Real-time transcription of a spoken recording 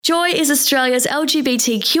Joy is Australia's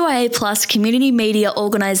LGBTQIA+ community media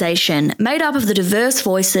organisation made up of the diverse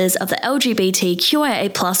voices of the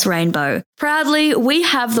LGBTQIA+ rainbow. Proudly, we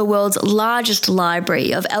have the world's largest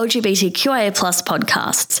library of LGBTQIA+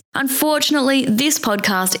 podcasts. Unfortunately, this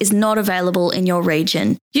podcast is not available in your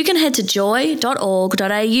region. You can head to joy.org.au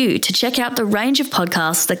to check out the range of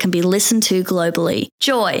podcasts that can be listened to globally.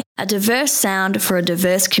 Joy, a diverse sound for a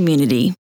diverse community.